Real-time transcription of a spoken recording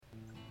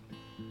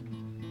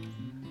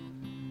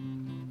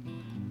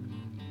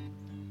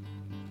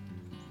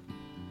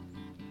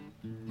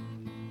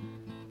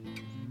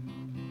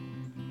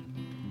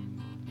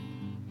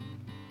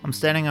I'm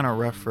standing on a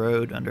rough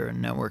road under a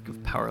network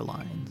of power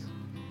lines.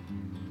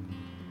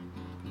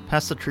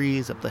 Past the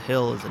trees up the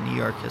hill is a New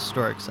York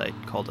historic site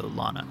called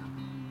Olana.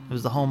 It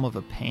was the home of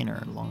a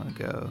painter long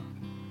ago.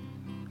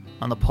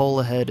 On the pole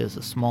ahead is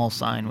a small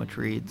sign which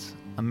reads,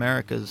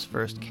 America's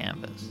First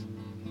Canvas.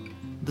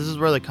 This is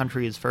where the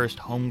country's first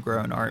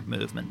homegrown art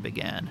movement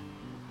began.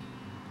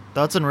 The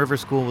Hudson River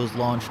School was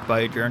launched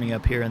by a journey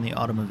up here in the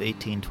autumn of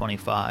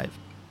 1825.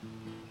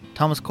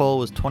 Thomas Cole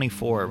was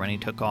 24 when he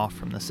took off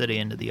from the city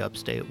into the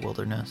upstate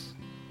wilderness,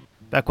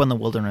 back when the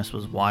wilderness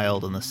was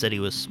wild and the city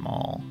was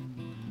small.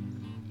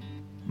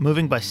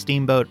 Moving by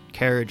steamboat,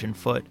 carriage, and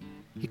foot,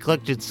 he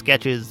collected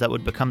sketches that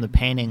would become the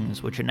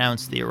paintings which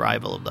announced the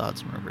arrival of the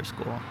Hudson River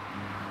School.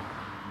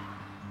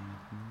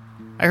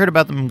 I heard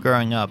about them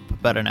growing up,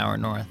 about an hour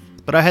north,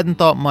 but I hadn't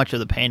thought much of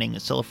the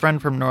paintings till a friend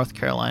from North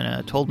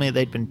Carolina told me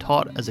they'd been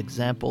taught as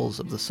examples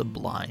of the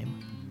sublime.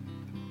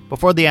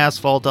 Before the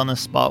asphalt on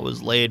this spot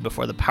was laid,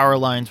 before the power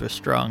lines were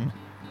strung,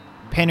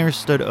 painters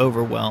stood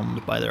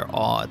overwhelmed by their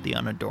awe at the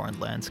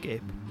unadorned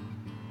landscape.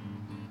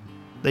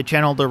 They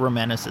channeled their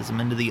romanticism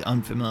into the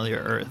unfamiliar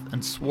earth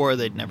and swore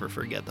they'd never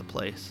forget the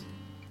place,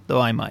 though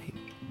I might.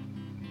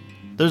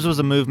 Theirs was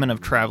a movement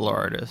of traveler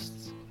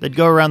artists. They'd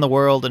go around the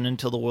world and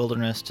into the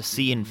wilderness to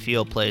see and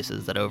feel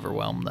places that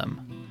overwhelmed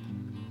them.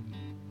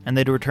 And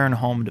they'd return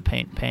home to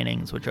paint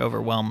paintings which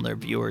overwhelmed their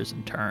viewers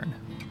in turn.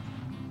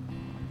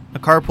 A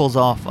car pulls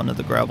off onto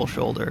the gravel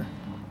shoulder.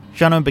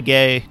 Shano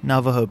Begay,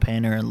 Navajo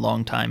painter and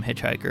longtime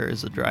hitchhiker,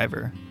 is the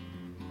driver.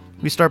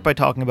 We start by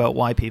talking about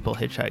why people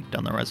hitchhiked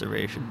on the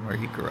reservation where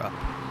he grew up.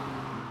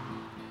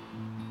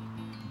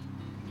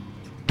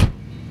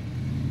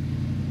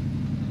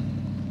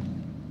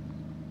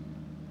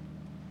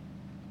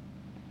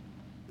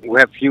 We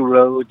have few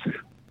roads.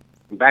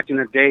 Back in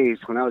the days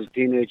when I was a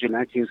teenager in the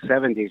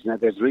 1970s,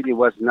 there really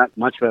was not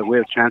much of a way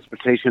of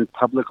transportation,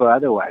 public or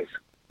otherwise.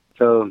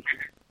 So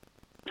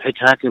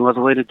hitchhiking was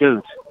a way to do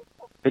it.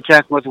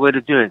 Hitchhiking was a way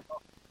to do it.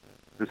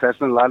 And so I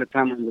spent a lot of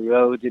time on the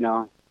road,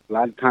 a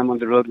lot of time on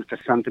the road with the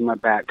sun to my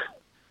back.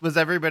 Was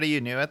everybody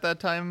you knew at that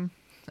time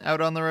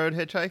out on the road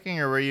hitchhiking,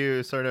 or were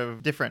you sort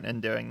of different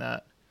in doing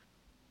that?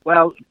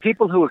 Well,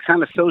 people who were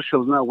kind of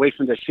social, away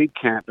from the sheep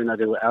camp,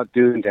 they were out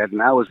doing that.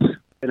 And I was,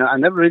 I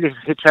never really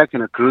hitchhiked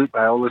in a group.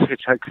 I always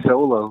hitchhiked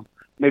solo,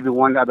 maybe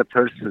one other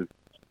person.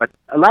 But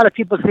a lot of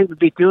people seem to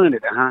be doing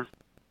it,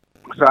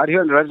 So out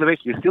here on the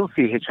reservation, you still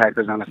see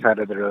hitchhikers on the side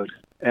of the road.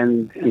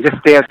 And in this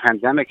day of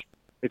pandemic,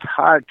 it's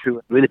hard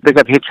to really pick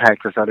up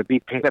hitchhikers or to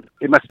be picked up.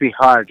 It must be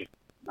hard.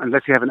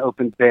 Unless you have an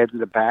open bed in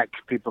the back,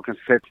 people can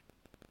sit.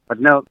 But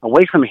no,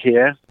 away from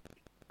here,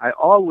 I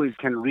always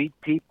can read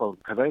people.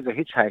 Because I was a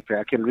hitchhiker,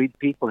 I can read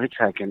people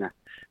hitchhiking.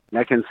 And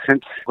I can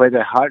sense where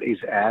their heart is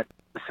at.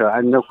 So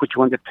I know which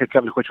one to pick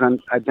up and which one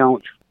I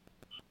don't.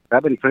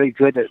 I've been pretty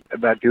good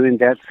about doing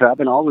that. So I've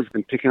always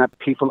been picking up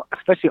people,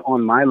 especially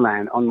on my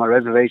land, on my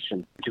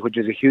reservation, which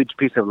is a huge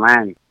piece of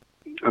land.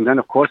 And then,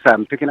 of course,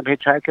 I'm picking up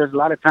hitchhikers a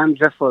lot of times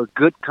just for a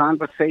good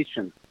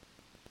conversation,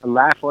 a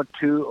laugh or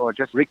two, or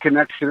just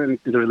reconnection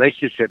in the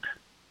relationship.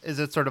 Is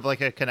it sort of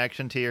like a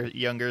connection to your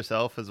younger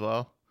self as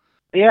well?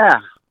 Yeah.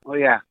 Oh,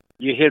 yeah.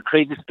 You hear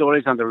crazy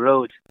stories on the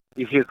road.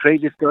 You hear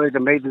crazy stories,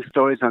 amazing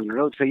stories on the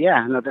road. So,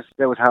 yeah,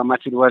 that was how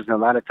much it was. And a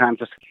lot of times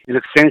just in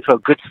exchange for a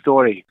good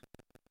story,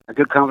 a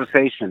good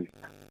conversation.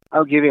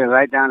 I'll give you a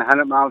ride down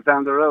 100 miles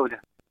down the road.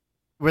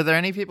 Were there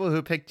any people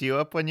who picked you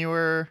up when you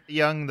were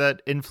young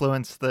that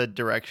influenced the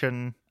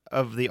direction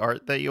of the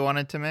art that you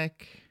wanted to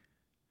make?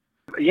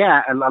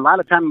 Yeah, a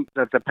lot of time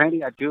the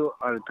painting I do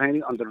are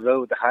painting on the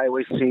road, the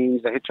highway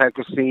scenes, the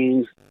hitchhiker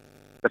scenes,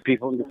 the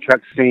people in the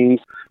truck scenes.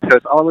 So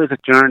it's always a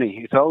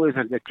journey. It's always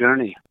a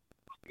journey.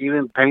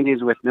 Even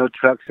paintings with no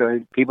trucks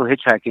or people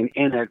hitchhiking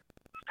in it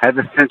has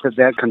a sense of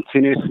that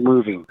continuous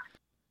moving.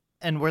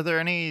 And were there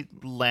any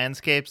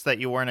landscapes that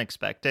you weren't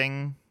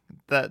expecting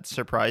that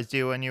surprised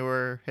you when you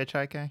were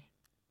hitchhiking?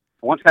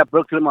 Once I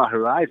broke through my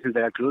horizon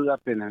that I grew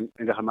up in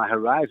my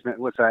horizon,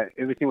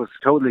 everything was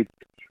totally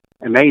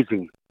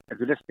amazing.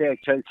 To this day, I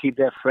try to keep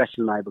that fresh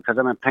in mind because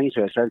I'm a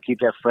painter. I try to keep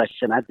that fresh,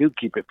 and I do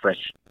keep it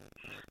fresh.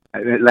 A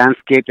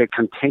landscape that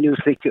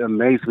continuously to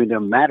amaze me, no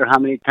matter how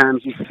many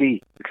times you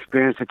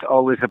experience, it's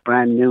always a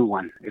brand new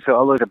one. It's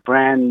always a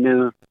brand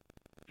new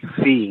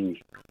seeing.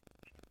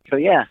 So,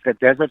 yeah, the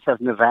deserts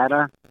of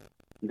Nevada,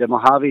 the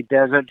Mojave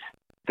Desert,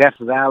 Death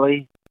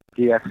Valley,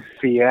 the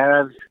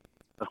Sierras,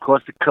 of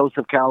course, the coast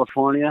of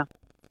California,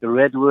 the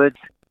Redwoods,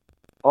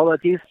 all of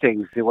these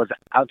things, it was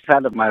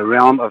outside of my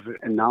realm of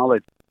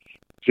knowledge,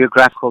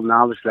 geographical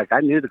knowledge. Like I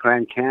knew the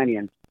Grand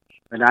Canyon,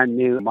 and I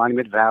knew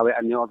Monument Valley,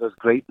 I knew all those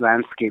great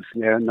landscapes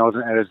in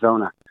northern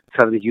Arizona,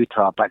 southern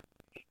Utah, but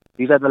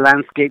these other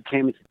landscapes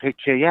came into the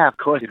picture. Yeah, of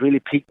course, it really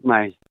piqued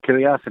my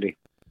curiosity.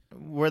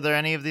 Were there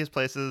any of these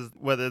places,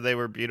 whether they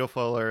were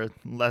beautiful or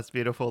less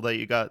beautiful, that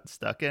you got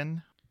stuck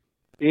in?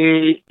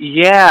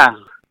 Yeah,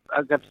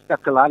 I got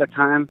stuck a lot of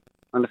time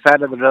on the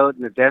side of the road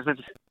in the desert,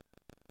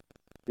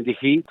 in the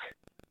heat.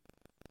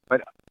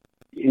 But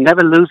you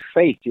never lose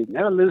faith. You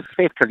never lose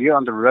faith because you're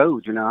on the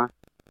road,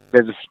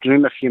 There's a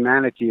stream of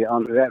humanity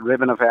on that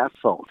ribbon of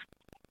asphalt.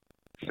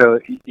 So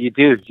you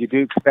do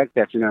expect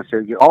that, So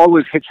you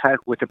always hitchhike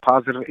with a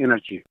positive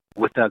energy,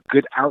 with a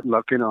good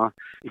outlook,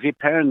 If you're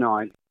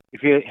paranoid,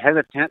 if you're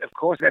hesitant, of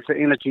course, that's the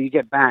energy you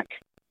get back.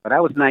 But I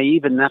was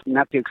naive enough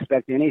not to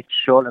expect any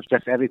short of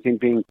just everything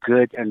being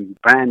good and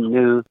brand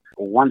new,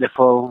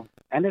 wonderful,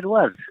 and it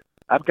was.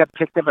 I've got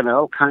picked up in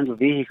all kinds of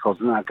vehicles.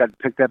 I got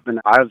picked up in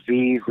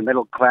RVs,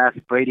 middle class,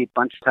 Brady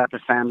Bunch type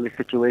of family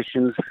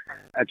situations.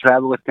 I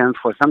traveled with them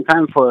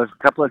sometimes for a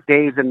couple of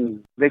days,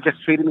 and they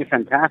just treated me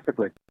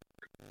fantastically.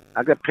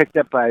 I got picked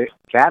up by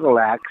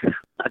Cadillacs.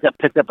 I got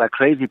picked up by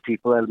crazy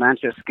people I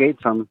managed to escape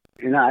from.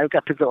 I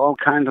got picked up all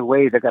kinds of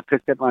ways. I got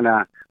picked up on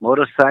a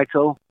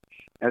motorcycle.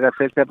 I got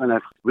picked up on a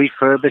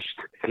refurbished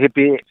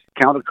hippie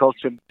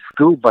counterculture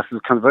school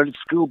buses, converted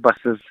school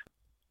buses.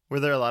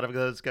 Were there a lot of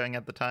those going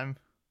at the time?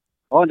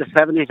 Oh, in the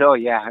 70s? Oh,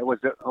 yeah. It was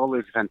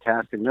always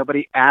fantastic.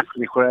 Nobody asked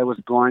me where I was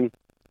going,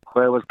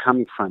 where I was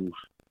coming from.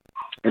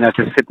 Just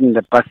sitting in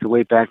the bus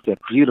way back there.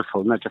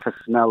 Beautiful. Not just a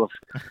smell of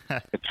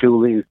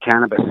patchouli and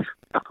cannabis.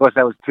 Of course,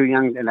 I was too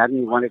young and I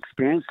didn't want to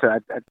experience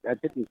it. I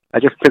didn't. I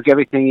just took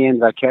everything in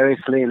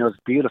vicariously, and it was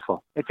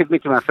beautiful. It took me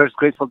to my first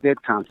Grateful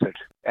Dead concert.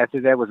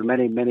 After that was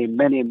many, many,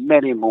 many,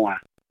 many more.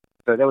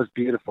 So that was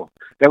beautiful.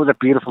 That was a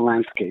beautiful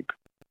landscape.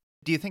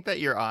 Do you think that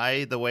your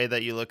eye, the way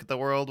that you look at the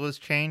world, was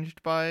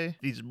changed by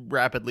these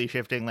rapidly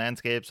shifting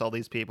landscapes, all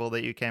these people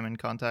that you came in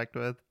contact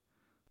with?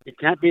 It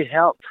can't be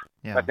helped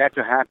but that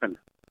to happen.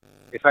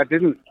 If I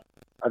didn't,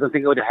 I don't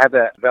think I would have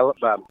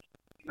developed a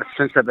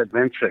sense of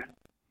adventure.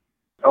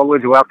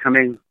 Always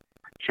welcoming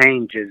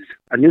changes,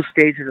 a new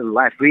stages in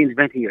life,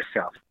 reinventing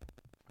yourself.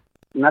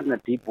 Not in a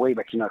deep way,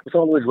 but it's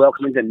always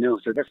welcoming the new.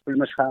 So that's pretty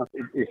much how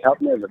it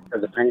helped me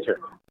as a painter.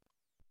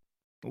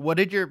 What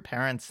did your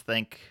parents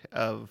think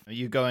of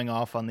you going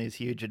off on these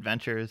huge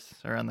adventures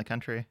around the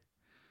country?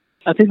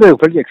 I think they were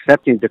pretty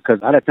accepting because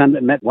by the time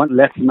I met one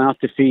less mouth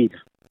to feed,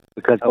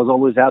 because I was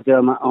always out there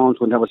on my own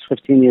when I was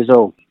 15 years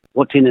old.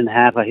 14 and a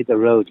half, I hit the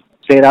road.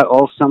 Stayed out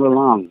all summer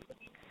long,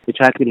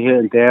 hitchhiking here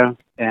and there,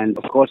 and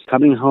of course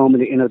coming home at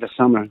the end of the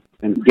summer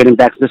and getting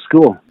back to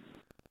school.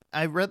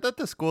 I read that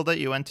the school that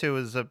you went to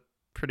was a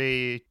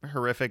pretty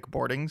horrific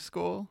boarding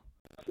school.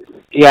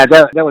 Yeah,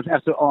 that was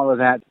after all of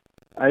that.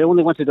 I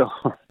only went to the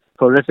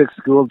horrific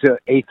school to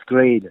 8th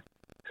grade,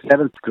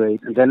 7th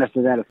grade, and then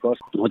after that, of course,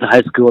 with the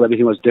high school,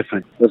 everything was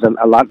different. It was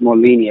a lot more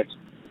lenient.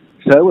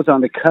 So it was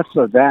on the cusp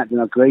of that,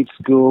 grade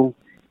school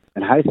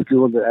and high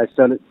school, that I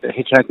started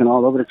hitchhiking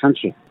all over the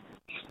country.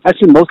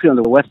 Actually, mostly on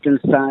the western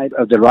side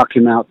of the Rocky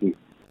Mountain.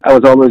 I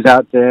was always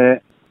out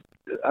there.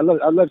 I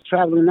love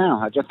traveling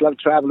now. I just love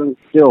traveling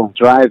still,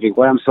 driving,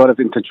 where I'm sort of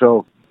in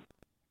control.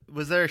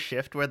 Was there a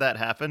shift where that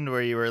happened,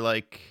 where you were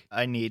like,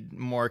 I need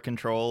more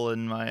control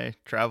in my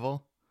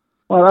travel?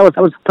 Well, I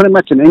was pretty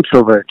much an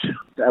introvert.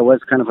 I was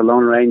kind of a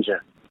lone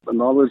ranger. I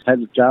always had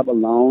a job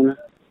alone.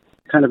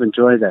 Kind of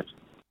enjoyed that.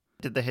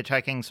 Did the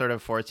hitchhiking sort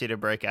of force you to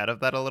break out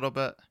of that a little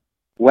bit?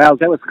 Well,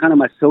 that was kind of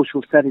my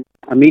social setting.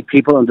 I meet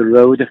people on the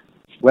road.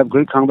 We have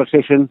great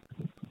conversation,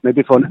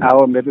 maybe for an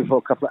hour, maybe for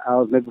a couple of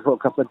hours, maybe for a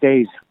couple of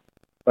days.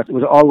 But it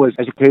was always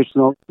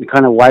educational. It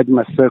kind of widened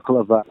my circle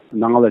of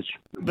knowledge.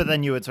 But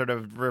then you would sort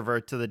of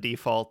revert to the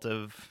default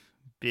of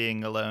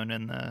being alone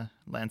in the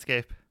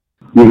landscape?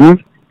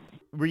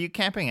 Mm-hmm. Were you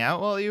camping out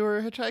while you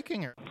were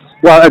hitchhiking? Or?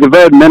 Well, at the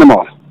very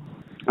minimal.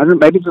 I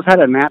maybe just had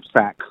a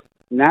knapsack.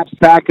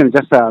 And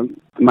just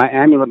my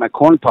amulet, my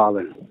corn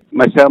pollen,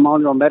 my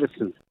ceremonial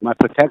medicine, my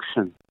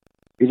protection.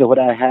 These are what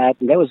I had.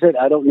 And that was it.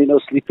 I don't need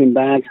no sleeping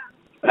bag.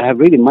 I have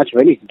really much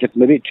of anything, just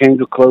maybe a change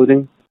of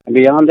clothing. And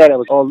beyond that, I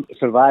was all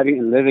surviving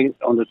and living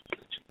on the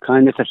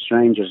kindness of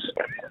strangers.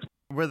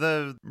 Were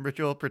the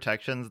ritual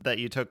protections that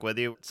you took with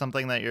you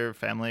something that your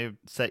family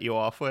set you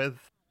off with?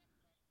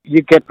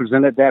 You get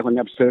presented that when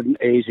you're of a certain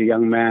age, a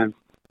young man.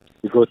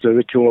 You go to a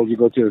ritual, you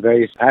go to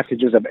various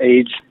passages of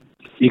age,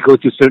 you go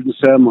to certain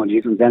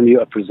ceremonies, and then you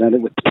are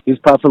presented with these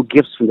powerful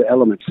gifts from the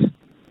elements.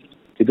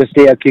 To this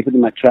day, I keep it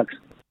in my truck.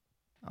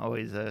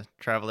 Always a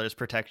traveler's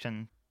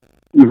protection.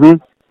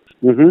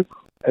 Mm-hmm. Mm-hmm.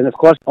 And of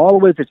course,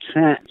 always a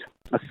chant,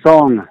 a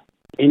song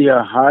in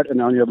your heart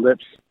and on your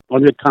lips,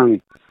 on your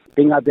tongue.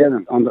 Being out there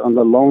on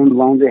the lone,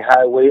 lonely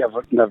highway of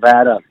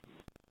Nevada,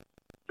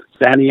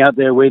 standing out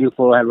there waiting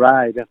for a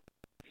ride,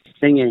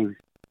 singing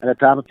at the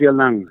top of your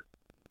lungs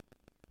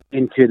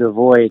into the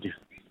void,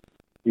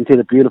 into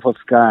the beautiful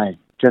sky,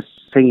 just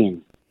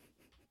singing.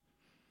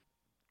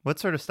 What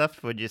sort of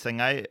stuff would you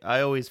sing? I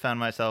always found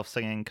myself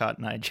singing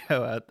Cotton Eye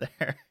Joe out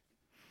there.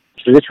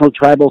 Traditional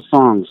tribal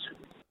songs.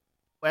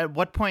 At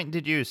what point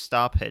did you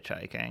stop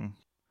hitchhiking?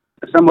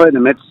 Somewhere in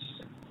the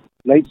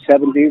late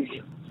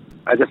 70s,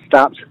 I just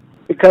stopped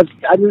because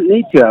I didn't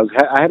need to.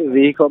 I had a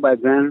vehicle by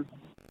then.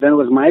 Then it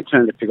was my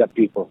turn to pick up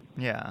people.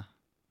 Yeah,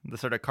 the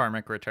sort of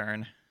karmic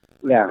return.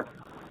 Yeah.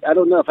 I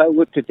don't know if I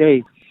would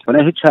today. When I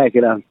hitchhiked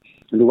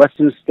in the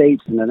western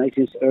states in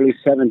the early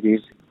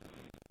 70s,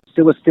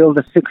 it was still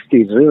the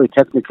 60s, really,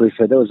 technically.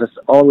 So there was just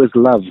always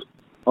love,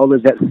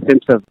 always that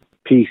sense of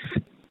peace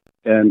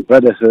and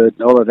brotherhood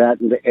and all of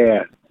that in the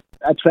air.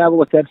 I travel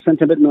with that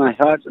sentiment in my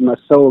heart and my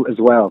soul as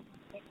well,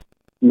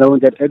 knowing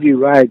that every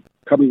ride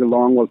coming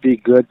along will be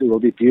good, it will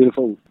be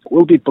beautiful,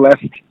 we'll be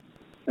blessed,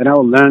 and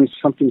I'll learn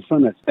something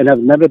from it. And I've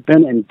never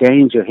been in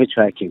danger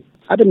hitchhiking.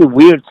 I've been in a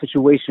weird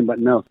situation, but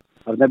no,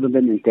 I've never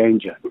been in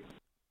danger.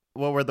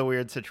 What were the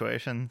weird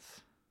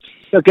situations?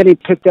 So getting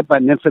picked up by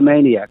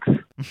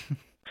nymphomaniacs.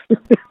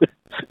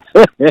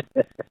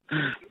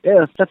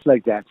 Yeah, stuff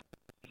like that.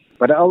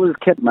 But I always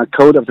kept my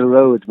code of the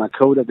road, my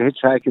code of the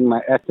hitchhiking,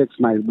 my ethics,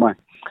 my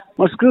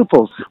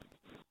scruples.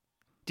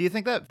 Do you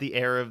think that the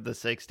era of the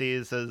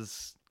 60s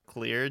has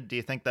cleared? Do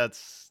you think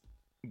that's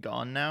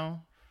gone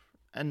now?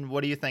 And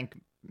what do you think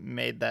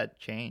made that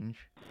change?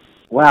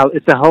 Wow,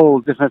 it's a whole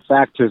different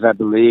factors, I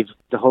believe.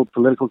 The whole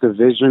political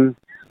division.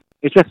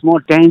 It's just more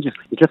dangerous.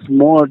 It's just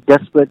more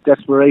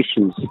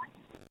desperations.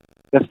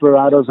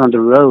 Desperados on the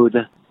road.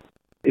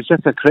 It's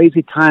just a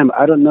crazy time.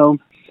 I don't know.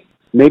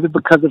 Maybe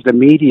because of the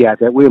media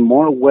that we're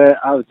more aware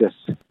of this.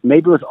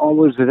 Maybe it was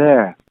always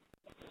there.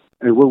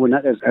 And we were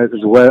not as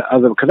aware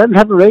of it. Because I didn't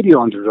have a radio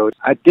on the road.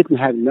 I didn't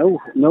have no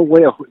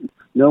way of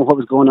knowing what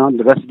was going on in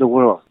the rest of the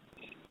world.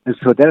 And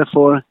so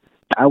therefore,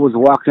 I was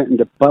walking in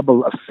the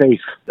bubble of the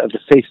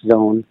safe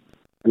zone,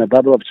 and a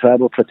bubble of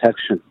tribal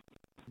protection.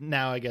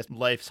 Now I guess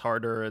life's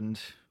harder and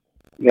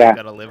you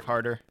gotta live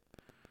harder.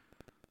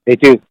 They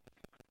do.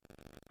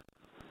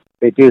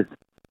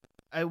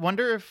 I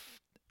wonder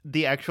if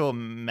the actual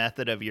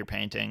method of your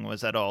painting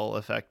was at all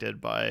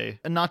affected by,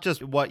 and not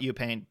just what you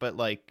paint, but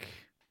like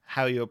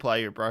how you apply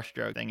your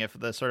brushstroke thing, if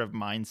the sort of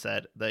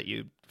mindset that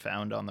you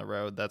found on the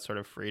road, that sort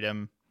of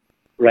freedom,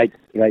 right,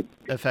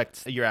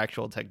 affects your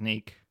actual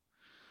technique.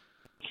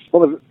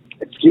 Well,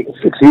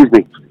 excuse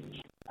me.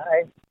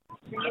 Hi.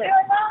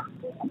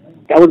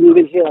 I wasn't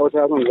even here. I was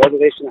out on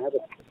reservation. I have a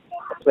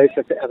place.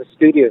 I have a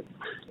studio,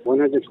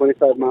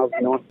 125 miles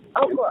north,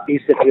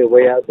 east of here,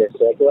 way out there.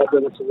 So I go out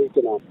there once a week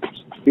and I'll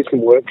do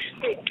some work,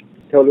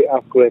 totally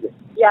off grid.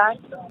 Yeah,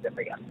 good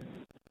for you.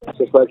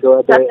 So if I go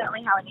out there,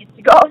 definitely how it needs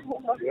to go.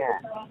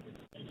 Yeah.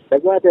 I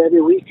go out there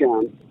every week.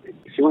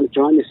 If you want to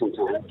join me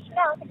sometime,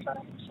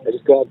 I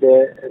just go out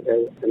there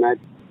and I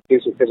do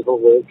some physical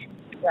work.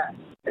 Yeah.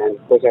 And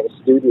of course I have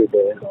a studio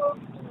there.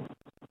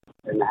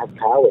 And I have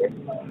power.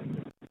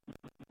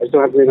 I just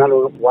don't have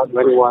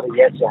running water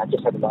yet, so I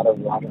just have a lot of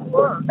water.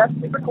 Cool. That's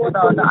super cool,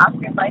 though. The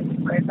Austrian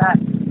license, where is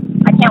that?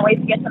 I can't wait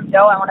to get some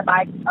dough. I want to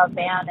buy a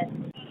van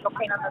and go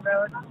paint on the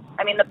road.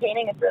 I mean, the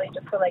painting is really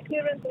just to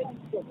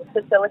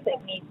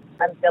facilitate me.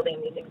 I'm building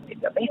a music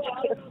studio,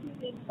 basically.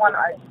 One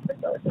art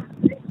facility.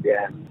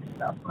 Yeah.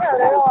 So,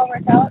 that'll all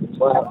work out.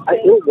 Well,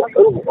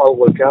 it'll all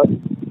work out.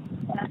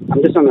 Yeah.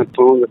 I'm just on the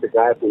phone with the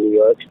guy from New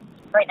York.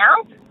 Right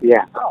now?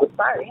 Yeah. Oh,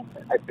 sorry.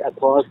 I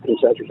paused and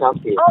so I can talk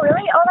to you. Oh,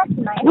 really? Oh, that's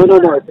nice. No,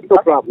 it's no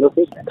problem. No,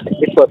 it's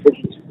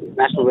a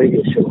national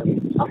radio show.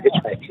 I'm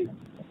hitchhiking.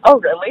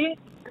 Oh, really?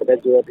 Because I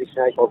do a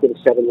hitchhike, I'll get a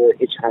 7-year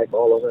hitchhike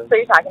all over. So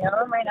you're talking to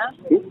him right now?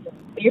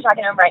 You're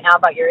talking to him right now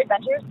about your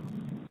adventures?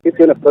 He's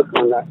doing a book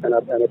on that, and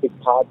a big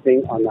pod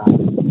thing on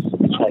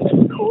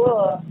hitchhiking.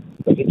 Cool.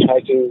 The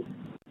hitchhiking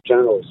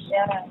journals.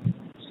 Yeah.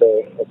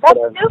 So that's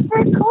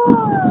super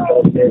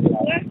cool.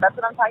 That's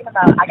what I'm talking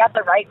about. I got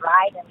the right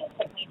ride, and it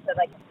took me to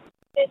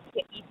this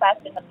hippie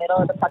fest in the middle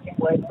of the fucking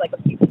woods,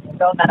 a few weeks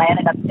ago, that I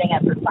ended up staying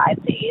at for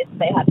 5 days.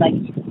 They had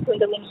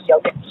Kundalini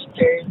yoga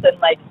teachers and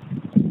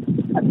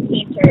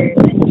painters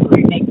and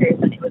jewelry makers,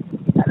 and it was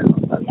incredible.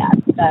 So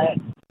yeah.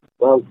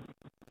 Well,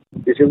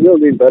 is your real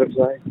name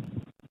Butterfly?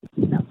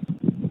 No.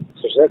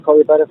 So should I call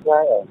you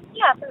Butterfly? Or?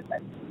 Yeah,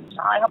 perfect.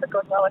 I hope it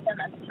goes well with him.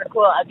 That's super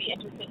cool. I'd be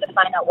interested to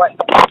find out what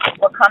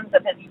comes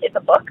of his. It's a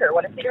book, or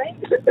what is he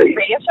doing? A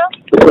radio show?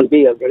 It would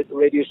be a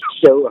radio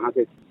show, kind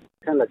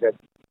of like a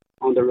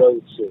on the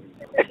road show.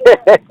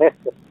 All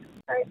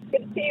right,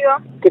 good to see you.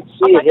 Good to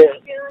see you here.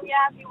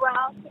 Yeah, be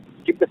well.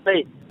 Keep the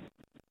faith.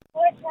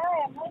 More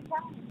time.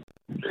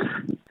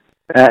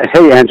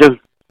 Hey, Andrew.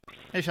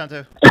 Hey,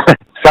 Shanto.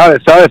 Sorry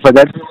for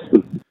that.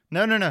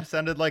 No.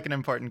 Sounded like an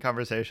important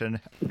conversation.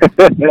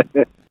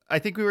 I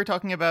think we were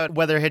talking about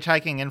whether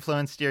hitchhiking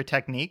influenced your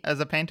technique as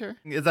a painter.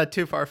 Is that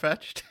too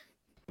far-fetched?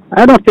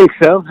 I don't think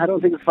so. I don't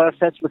think it's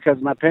far-fetched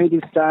because my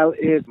painting style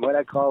is what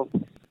I call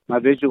my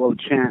visual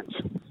chant.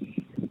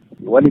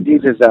 What it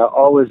is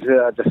always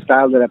the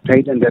style that I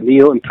paint and the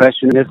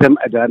neo-impressionism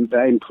that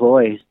I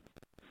employ,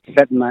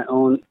 set in my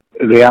own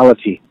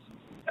reality.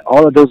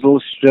 All of those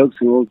little strokes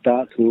and little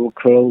dots and little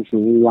curls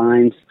and little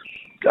lines,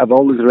 I've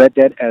always read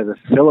that as a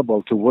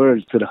syllable to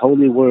words, to the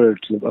holy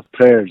words of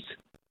prayers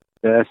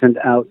that I send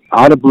out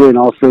audibly and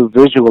also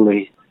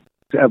visually.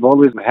 I've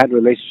always had a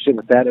relationship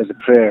with that as a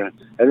prayer,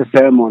 as a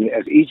ceremony,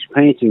 as each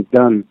painting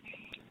done,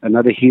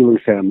 another healing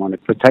ceremony,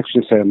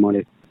 protection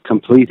ceremony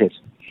completed.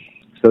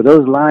 So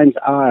those lines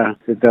are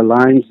the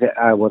lines that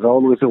I was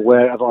always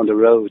aware of on the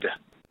road,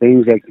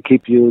 things that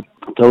keep you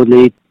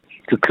totally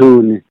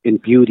cocooned in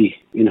beauty,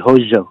 in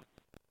hojo,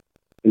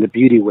 in the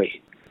beauty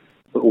way,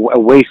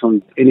 away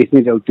from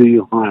anything that will do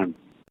you harm.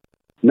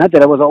 Not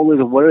that I was always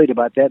worried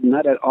about that,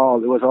 not at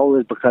all. It was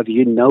always because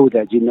you know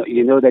that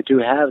you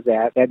have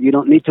that you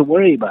don't need to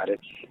worry about it.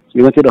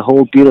 You went through the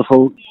whole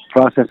beautiful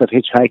process of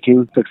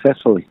hitchhiking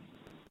successfully.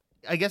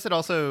 I guess it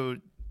also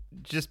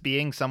just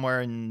being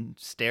somewhere and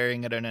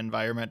staring at an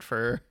environment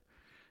for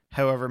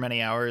however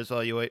many hours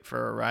while you wait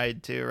for a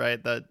ride too,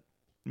 right? That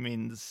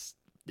means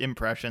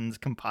impressions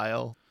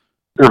compile.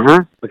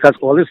 Because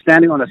always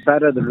standing on the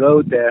side of the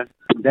road there,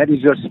 that is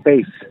your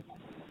space.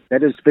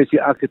 That is space you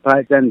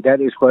occupy, then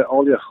that is where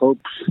all your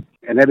hopes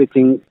and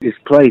everything is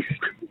placed.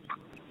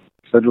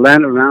 So the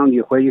land around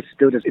you, where you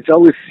stood, it's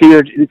always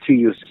seared into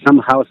you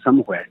somehow,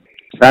 somewhere.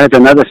 Side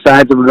another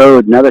side of the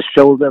road, another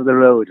shoulder of the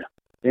road.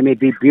 There may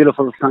be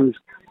beautiful suns,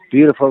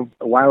 beautiful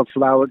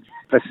wildflowers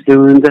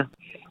festooned,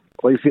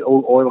 or you see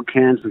old oil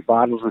cans and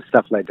bottles and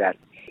stuff like that.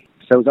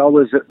 So it's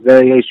always a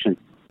variation.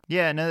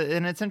 Yeah,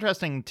 and it's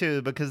interesting,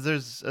 too, because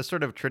there's a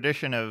sort of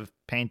tradition of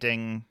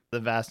painting the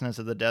vastness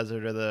of the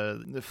desert or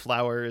the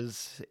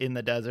flowers in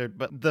the desert.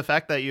 But the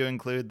fact that you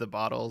include the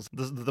bottles,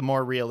 the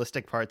more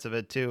realistic parts of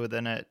it, too,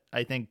 then it,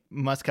 I think,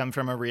 must come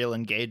from a real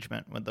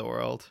engagement with the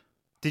world.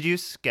 Did you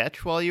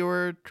sketch while you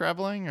were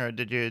traveling, or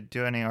did you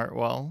do any art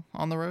while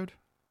on the road?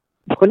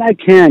 When I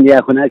can.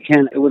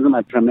 It wasn't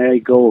my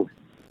primary goal.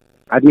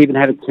 I didn't even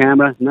have a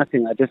camera,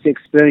 nothing. I just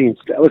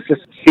experienced. I was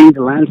just seeing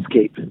the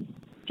landscape.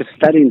 Just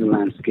studying the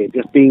landscape,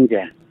 just being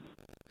there.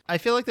 I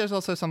feel like there's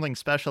also something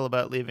special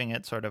about leaving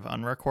it sort of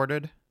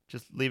unrecorded,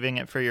 just leaving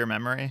it for your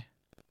memory.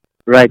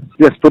 Right,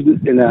 just put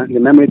it in the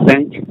memory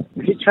bank.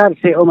 If you try to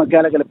say, oh my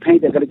God, I got to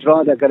paint, I got to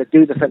draw, I got to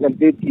do this, I got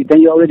to do,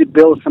 then you already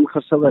build some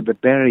sort of a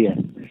barrier.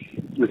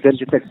 Instead of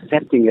just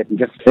accepting it and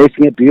just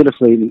placing it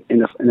beautifully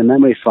in a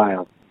memory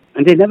file.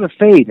 And they never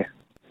fade.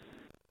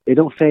 They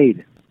don't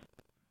fade.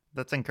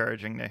 That's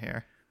encouraging to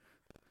hear.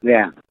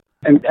 Yeah.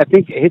 And I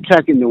think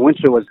hitchhiking in the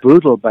winter was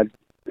brutal, but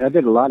I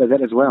did a lot of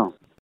that as well.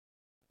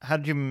 How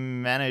did you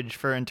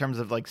manage in terms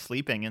of like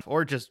sleeping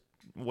or just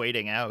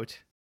waiting out?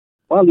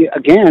 Well,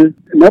 again,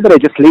 nobody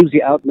just leaves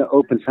you out in the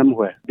open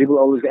somewhere. People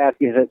always ask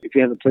you if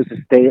you have a place to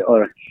stay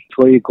or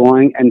where you're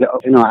going. And,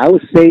 I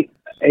would say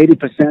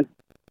 80%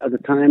 of the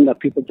time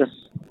that people just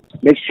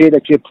make sure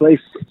that you're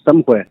placed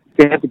somewhere.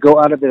 They have to go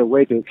out of their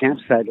way to a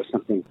campsite or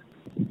something.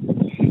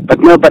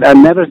 But I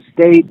never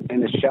stayed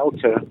in a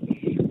shelter,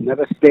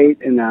 never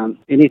stayed in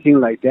anything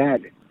like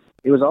that.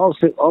 It was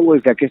also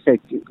always, like I said,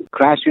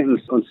 crashing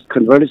on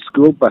converted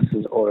school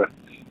buses or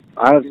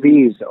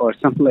RVs or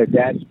something like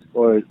that,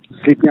 or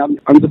sleeping out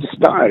under the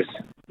stars.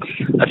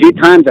 A few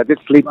times I did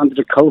sleep under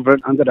the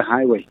culvert, under the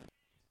highway.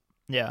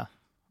 Yeah,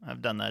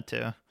 I've done that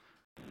too.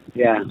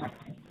 Yeah.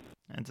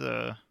 It's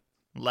a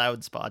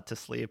loud spot to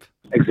sleep.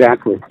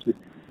 Exactly.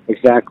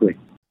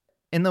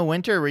 In the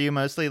winter, were you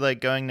mostly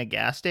like going to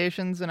gas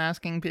stations and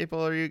asking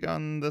people, are you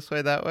going this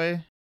way, that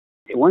way?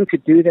 One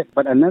could do that,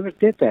 but I never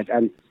did that.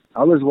 And I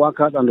always walk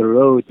out on the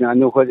road, and I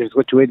know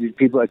which way the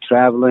people are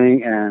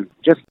traveling, and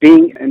just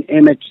being an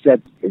image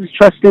that is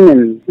trusting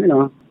and,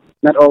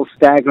 not all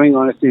staggering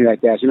or anything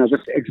like that.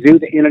 Just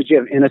exude the energy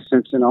of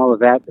innocence and all of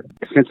that,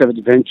 a sense of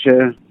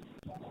adventure.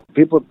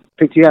 People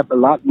pick you up a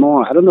lot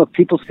more. I don't know if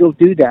people still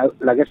do that.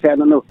 Like I said, I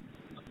don't know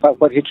about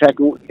what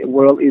hitchhiking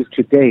world is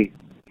today.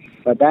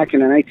 But back in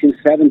the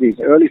 1970s,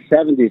 early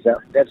 70s,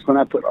 that's when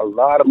I put a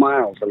lot of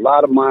miles,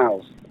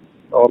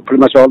 or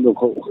pretty much all the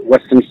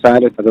western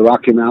side of the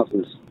Rocky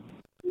Mountains.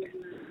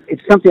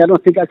 It's something I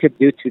don't think I could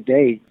do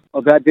today.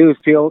 Although I do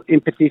feel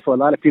empathy for a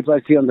lot of people I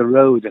see on the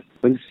road.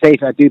 When it's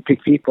safe, I do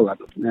pick people up.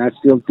 And I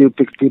still do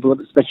pick people up,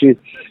 especially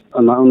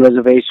on my own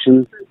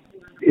reservation.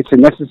 It's a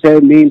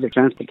necessary means of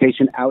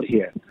transportation out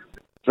here.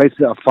 Places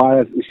are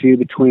far and few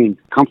between.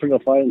 Comfort are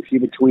far and few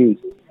between.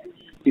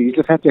 You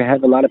just have to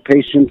have a lot of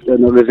patience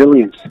and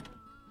resilience.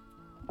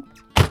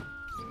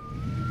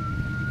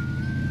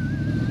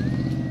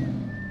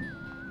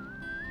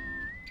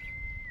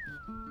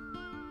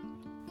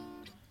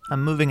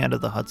 I'm moving out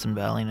of the Hudson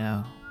Valley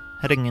now,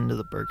 heading into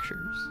the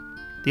Berkshires.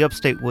 The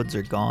upstate woods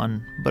are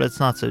gone, but it's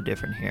not so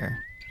different here.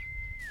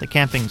 The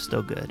camping's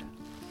still good.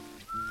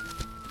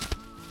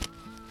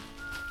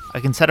 I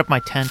can set up my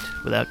tent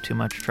without too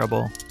much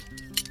trouble.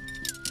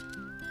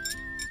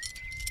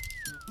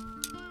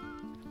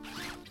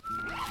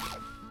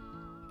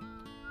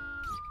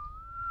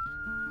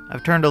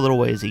 I've turned a little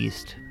ways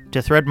east,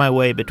 to thread my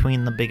way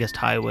between the biggest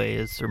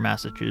highways through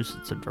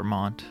Massachusetts and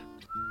Vermont.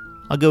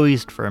 I'll go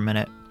east for a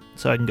minute,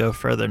 so I can go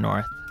further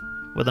north,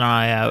 with an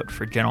eye out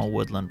for gentle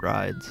woodland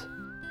rides.